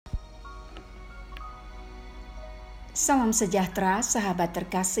Salam sejahtera sahabat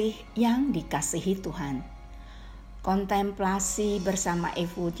terkasih yang dikasihi Tuhan. Kontemplasi bersama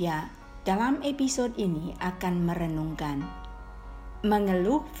Evodia dalam episode ini akan merenungkan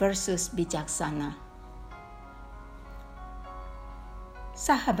mengeluh versus bijaksana.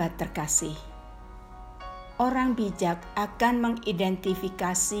 Sahabat terkasih, orang bijak akan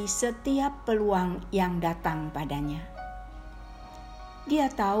mengidentifikasi setiap peluang yang datang padanya.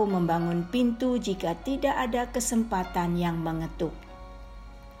 Dia tahu membangun pintu jika tidak ada kesempatan yang mengetuk.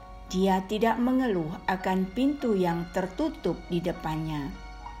 Dia tidak mengeluh akan pintu yang tertutup di depannya.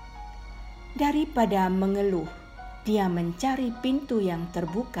 Daripada mengeluh, dia mencari pintu yang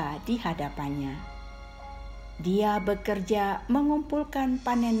terbuka di hadapannya. Dia bekerja mengumpulkan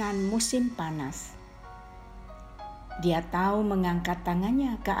panenan musim panas. Dia tahu mengangkat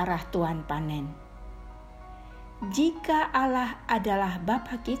tangannya ke arah Tuhan panen. Jika Allah adalah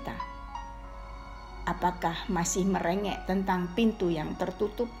Bapa kita, apakah masih merengek tentang pintu yang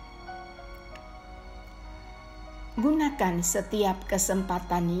tertutup? Gunakan setiap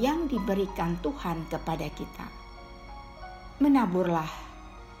kesempatan yang diberikan Tuhan kepada kita. Menaburlah,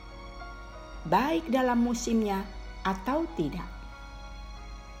 baik dalam musimnya atau tidak.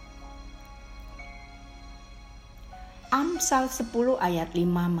 Amsal 10 ayat 5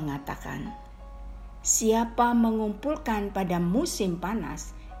 mengatakan, siapa mengumpulkan pada musim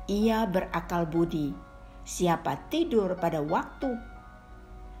panas, ia berakal budi. Siapa tidur pada waktu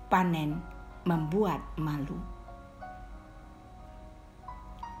panen, membuat malu.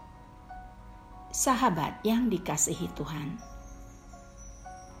 Sahabat yang dikasihi Tuhan,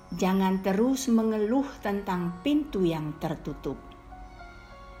 jangan terus mengeluh tentang pintu yang tertutup.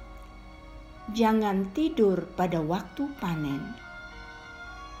 Jangan tidur pada waktu panen.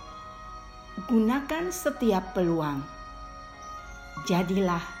 Gunakan setiap peluang.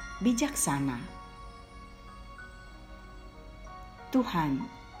 Jadilah bijaksana. Tuhan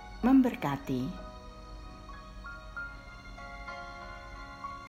memberkati.